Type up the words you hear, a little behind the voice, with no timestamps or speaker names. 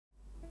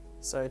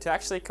So to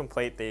actually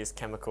complete these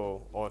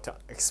chemical, or to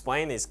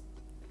explain these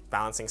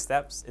balancing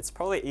steps, it's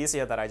probably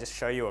easier that I just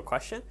show you a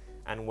question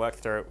and work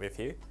through it with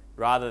you,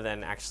 rather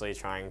than actually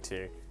trying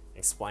to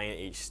explain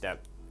each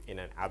step in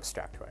an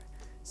abstract way.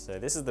 So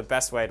this is the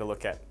best way to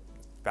look at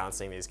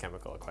balancing these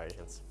chemical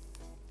equations.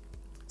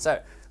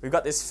 So we've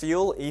got this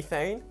fuel,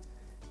 ethane,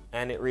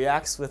 and it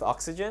reacts with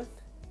oxygen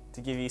to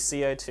give you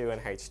CO2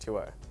 and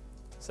H2O.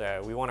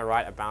 So we want to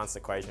write a balanced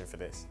equation for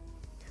this.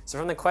 So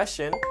from the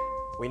question,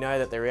 we know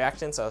that the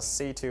reactants are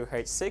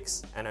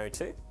C2H6 and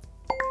O2,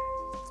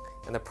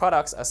 and the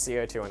products are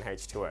CO2 and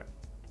H2O.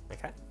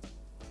 Okay?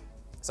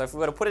 So if we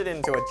were to put it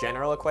into a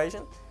general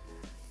equation,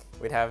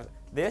 we'd have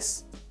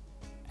this,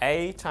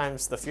 A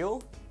times the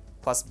fuel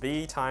plus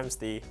B times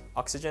the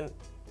oxygen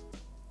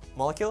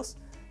molecules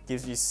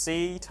gives you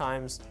C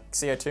times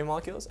CO2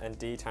 molecules and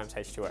D times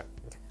H2O.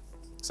 Okay.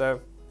 So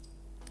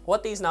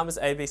what these numbers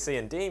A, B, C,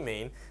 and D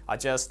mean are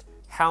just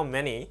how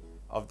many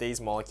of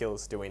these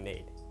molecules do we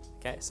need.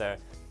 Okay, so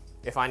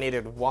if I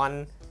needed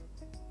 1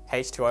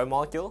 H2O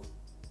molecule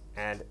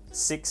and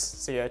 6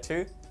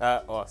 CO2,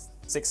 or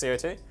 6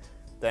 CO2,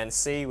 then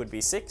C would be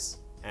 6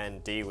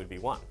 and D would be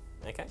 1.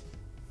 Okay,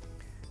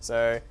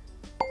 so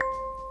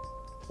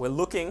we're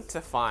looking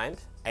to find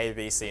A,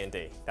 B, C, and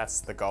D.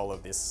 That's the goal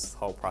of this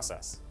whole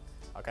process.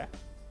 Okay,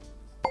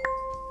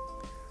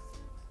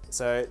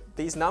 so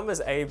these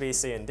numbers A, B,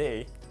 C, and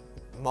D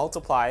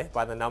multiply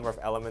by the number of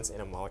elements in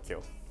a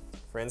molecule.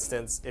 For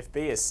instance, if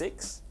B is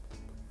 6,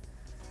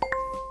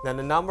 then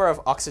the number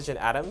of oxygen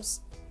atoms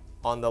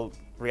on the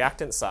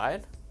reactant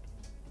side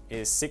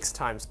is 6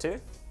 times 2,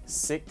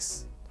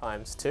 6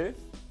 times 2,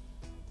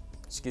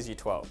 which gives you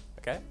 12,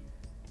 okay?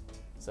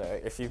 So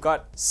if you've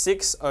got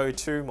 6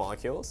 O2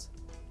 molecules,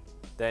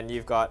 then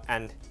you've got,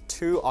 and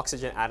 2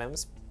 oxygen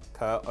atoms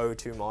per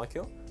O2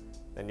 molecule,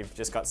 then you've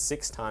just got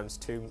 6 times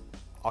 2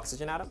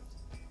 oxygen atoms,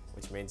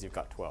 which means you've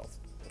got 12,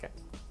 okay?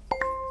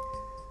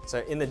 So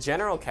in the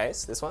general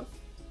case, this one,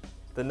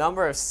 the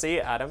number of C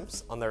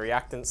atoms on the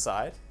reactant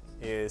side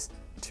is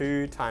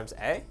 2 times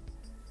A,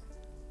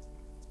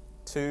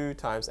 2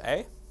 times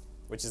A,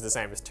 which is the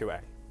same as 2A,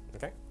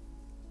 okay?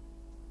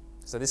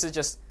 So this is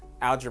just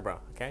algebra,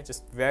 okay?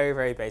 Just very,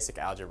 very basic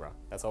algebra.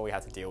 That's all we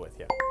have to deal with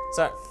here.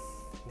 So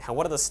now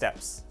what are the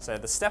steps? So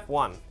the step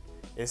 1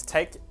 is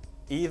take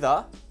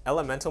either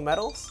elemental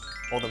metals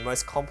or the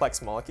most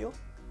complex molecule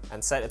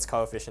and set its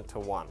coefficient to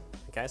 1,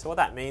 okay? So what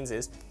that means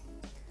is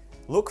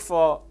look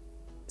for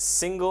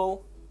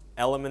single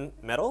element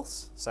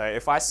metals. So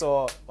if I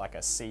saw like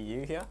a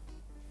Cu here,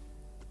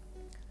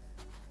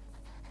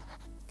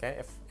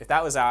 okay, if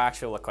that was our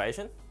actual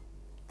equation,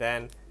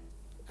 then,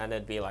 and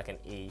there'd be like an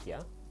E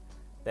here,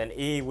 then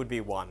E would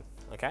be 1,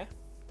 okay?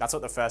 That's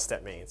what the first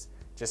step means.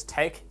 Just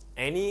take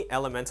any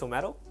elemental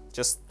metal,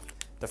 just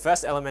the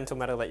first elemental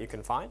metal that you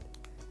can find,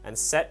 and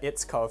set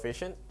its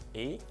coefficient,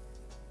 E,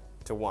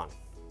 to 1,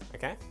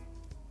 okay?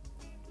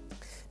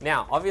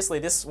 Now, obviously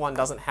this one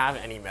doesn't have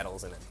any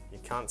metals in it. You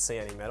can't see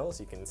any metals.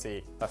 You can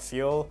see a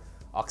fuel,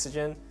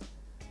 oxygen,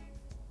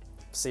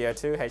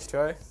 CO2,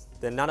 H2O.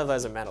 Then none of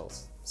those are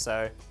metals.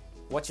 So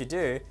what you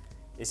do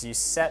is you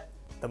set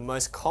the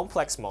most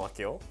complex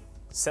molecule,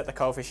 set the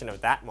coefficient of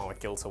that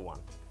molecule to 1.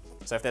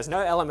 So if there's no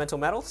elemental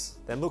metals,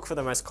 then look for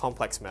the most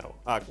complex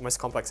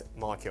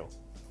molecule.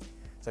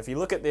 So if you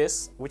look at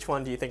this, which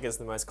one do you think is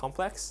the most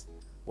complex?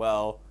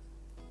 Well,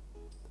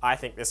 I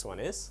think this one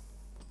is.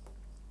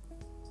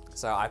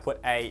 So I put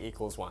A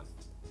equals 1,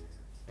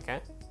 okay?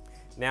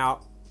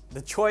 Now,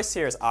 the choice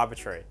here is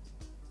arbitrary.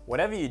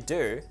 Whatever you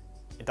do,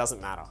 it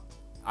doesn't matter.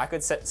 I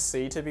could set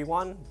C to be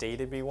 1, D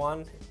to be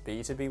 1,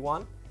 B to be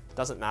 1,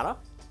 doesn't matter.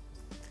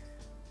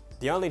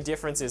 The only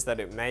difference is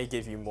that it may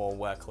give you more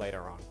work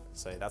later on.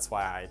 So that's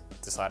why I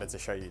decided to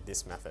show you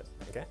this method,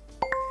 okay?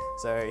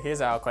 So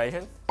here's our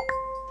equation.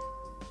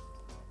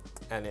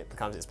 And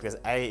it's because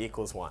A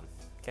equals 1,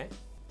 okay?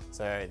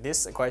 So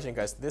this equation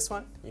goes to this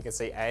one. You can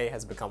see A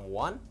has become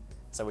 1,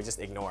 so we just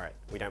ignore it.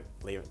 We don't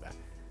leave it there.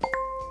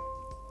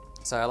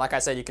 So like I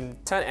said, you can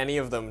turn any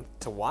of them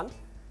to 1,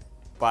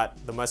 but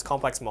the most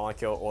complex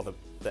molecule or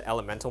the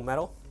elemental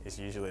metal is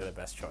usually the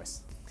best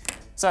choice.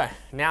 So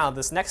now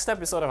this next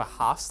step is sort of a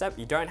half step.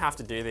 You don't have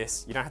to do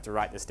this, you don't have to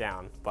write this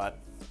down, but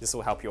this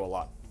will help you a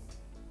lot.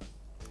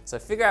 So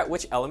figure out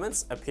which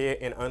elements appear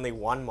in only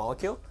one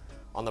molecule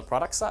on the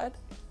product side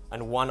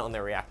and one on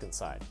the reactant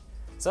side.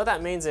 So what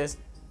that means is,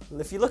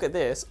 if you look at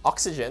this,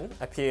 oxygen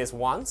appears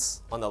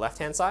once on the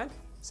left-hand side,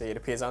 so it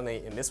appears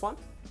only in this one,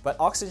 but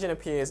oxygen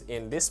appears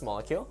in this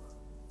molecule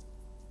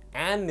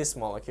and this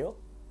molecule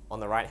on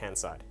the right-hand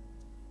side,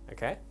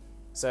 okay?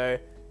 So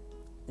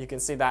you can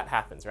see that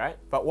happens, right?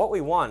 But what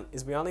we want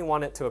is we only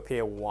want it to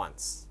appear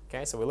once,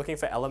 okay? So we're looking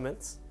for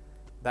elements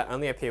that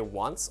only appear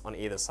once on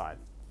either side.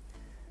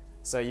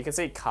 So you can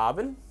see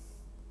carbon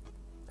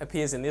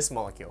appears in this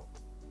molecule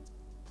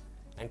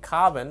and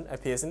carbon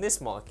appears in this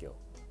molecule.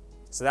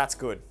 So that's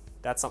good.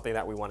 That's something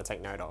that we want to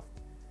take note of.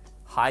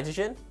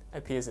 Hydrogen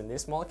appears in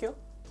this molecule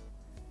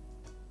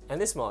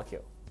and this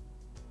molecule,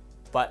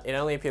 but it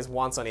only appears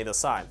once on either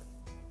side.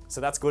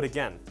 So that's good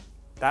again.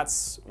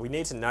 we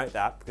need to note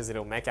that because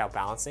it'll make our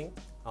balancing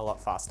a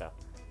lot faster.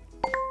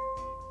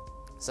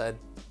 So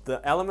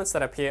the elements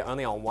that appear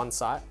only on one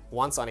side,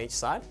 once on each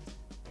side,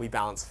 we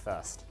balance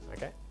first,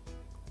 okay?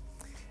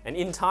 And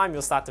in time,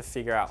 you'll start to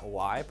figure out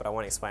why, but I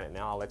won't explain it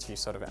now. I'll let you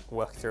sort of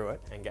work through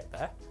it and get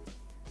there.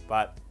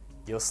 But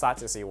you'll start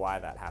to see why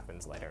that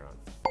happens later on,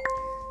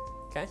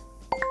 okay?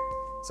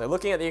 So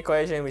looking at the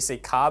equation, we see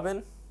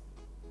carbon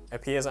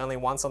appears only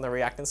once on the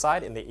reactant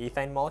side in the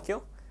ethane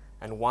molecule,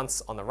 and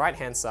once on the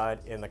right-hand side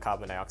in the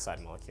carbon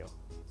dioxide molecule.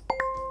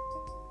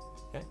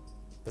 Okay?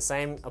 The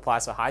same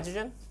applies for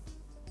hydrogen.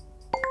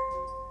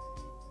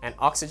 And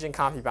oxygen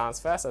can't be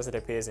balanced first as it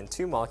appears in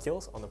 2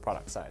 molecules on the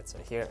product side, so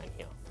here and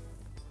here.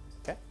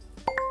 Okay?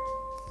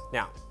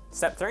 Now,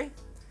 step 3,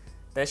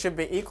 there should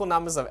be equal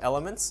numbers of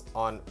elements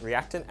on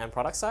reactant and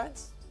product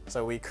sides,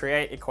 so we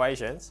create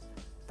equations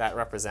that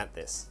represent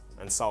this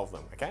and solve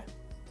them, okay?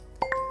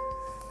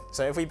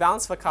 So if we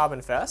balance for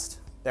carbon first,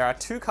 there are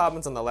 2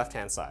 carbons on the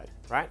left-hand side,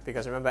 right?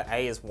 Because remember,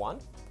 A is 1.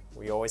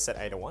 We always set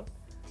A to 1.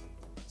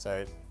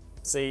 So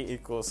C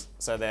equals,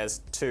 so there's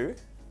 2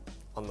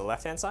 on the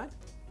left-hand side.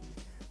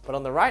 But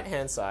on the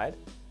right-hand side,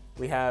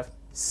 we have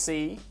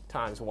C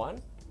times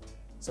 1.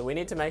 So we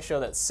need to make sure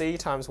that C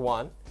times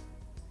 1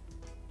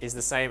 is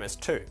the same as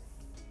 2,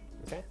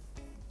 okay?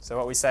 So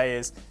what we say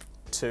is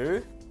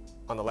 2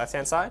 on the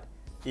left-hand side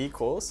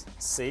equals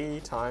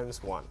C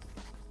times 1.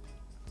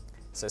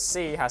 So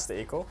C has to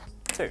equal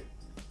 2.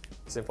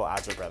 Simple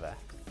algebra there.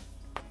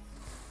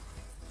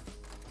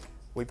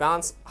 We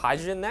balance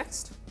hydrogen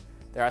next.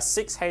 There are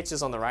 6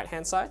 H's on the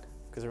right-hand side,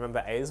 because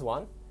remember A is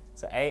 1.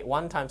 So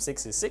 1 times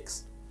 6 is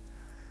 6.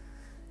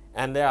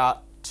 And there are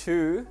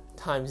 2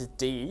 times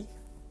D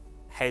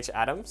H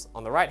atoms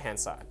on the right-hand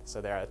side.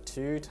 So there are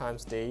 2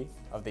 times D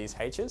of these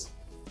H's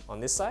on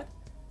this side.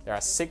 There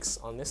are 6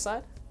 on this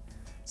side.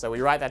 So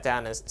we write that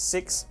down as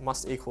 6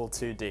 must equal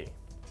 2D.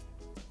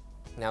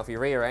 Now if we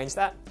rearrange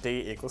that,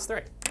 D equals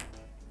 3.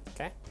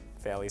 Okay,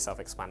 fairly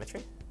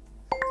self-explanatory.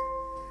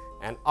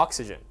 And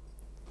oxygen.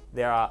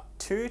 There are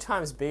 2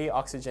 times B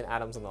oxygen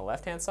atoms on the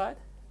left-hand side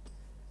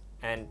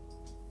and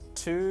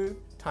 2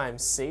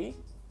 times C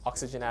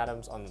oxygen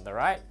atoms on the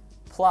right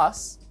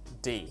plus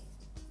D.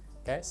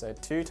 Okay, so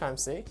 2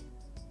 times C,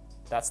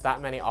 that's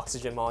that many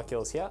oxygen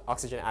molecules here,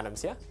 oxygen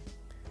atoms here.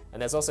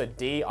 And there's also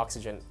D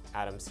oxygen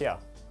atoms here.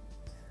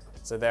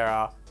 So there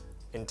are,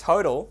 in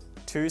total,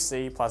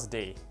 2C plus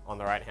D on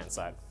the right-hand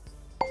side.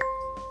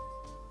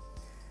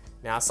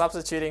 Now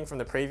substituting from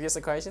the previous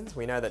equations,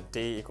 we know that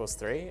D equals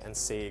 3 and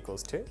C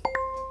equals 2.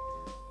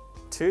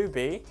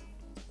 2B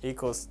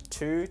equals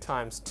 2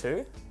 times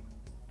 2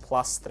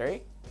 plus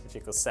 3, which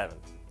equals 7.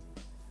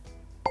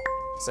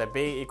 So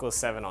B equals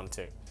 7 on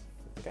 2.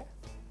 Okay.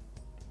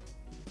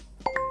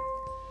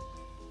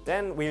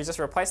 Then we just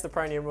replace the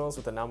pronumerals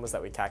with the numbers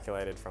that we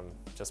calculated from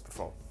just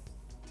before.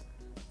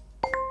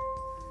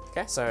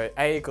 Okay, so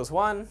A equals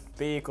 1,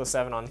 B equals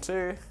 7 on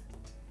 2,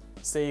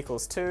 C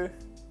equals 2,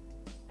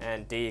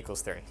 and D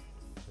equals 3.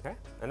 Okay,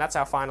 and that's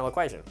our final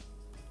equation.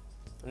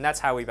 And that's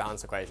how we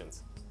balance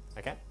equations.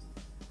 Okay,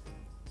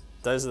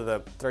 those are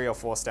the 3 or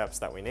 4 steps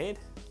that we need,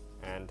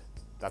 and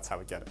that's how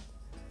we get it.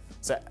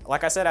 So,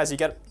 like I said, as you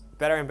get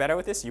better and better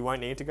with this, you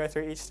won't need to go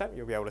through each step.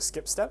 You'll be able to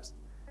skip steps.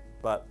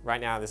 But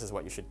right now, this is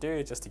what you should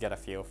do just to get a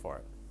feel for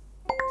it.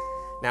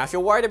 Now, if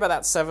you're worried about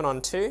that 7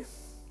 on 2,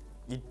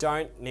 you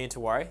don't need to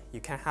worry.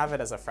 You can have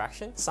it as a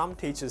fraction. Some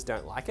teachers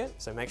don't like it,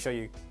 so make sure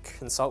you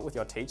consult with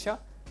your teacher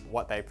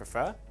what they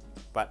prefer.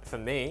 But for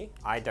me,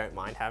 I don't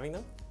mind having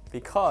them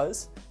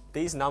because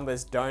these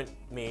numbers don't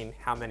mean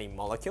how many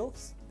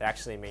molecules. They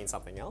actually mean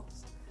something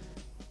else.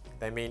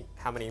 They mean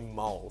how many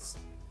moles.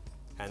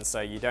 And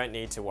so you don't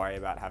need to worry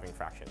about having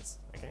fractions,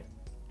 okay?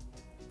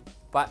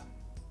 But,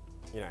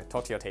 you know,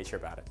 talk to your teacher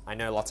about it. I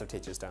know lots of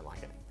teachers don't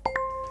like it.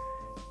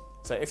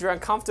 So if you're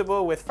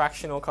uncomfortable with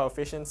fractional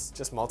coefficients,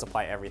 just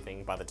multiply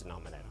everything by the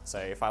denominator. So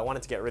if I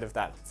wanted to get rid of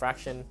that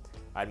fraction,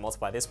 I'd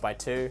multiply this by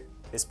 2,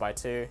 this by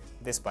 2,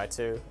 this by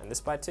 2, and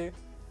this by 2,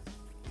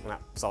 and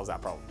that solves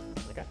that problem,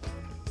 okay?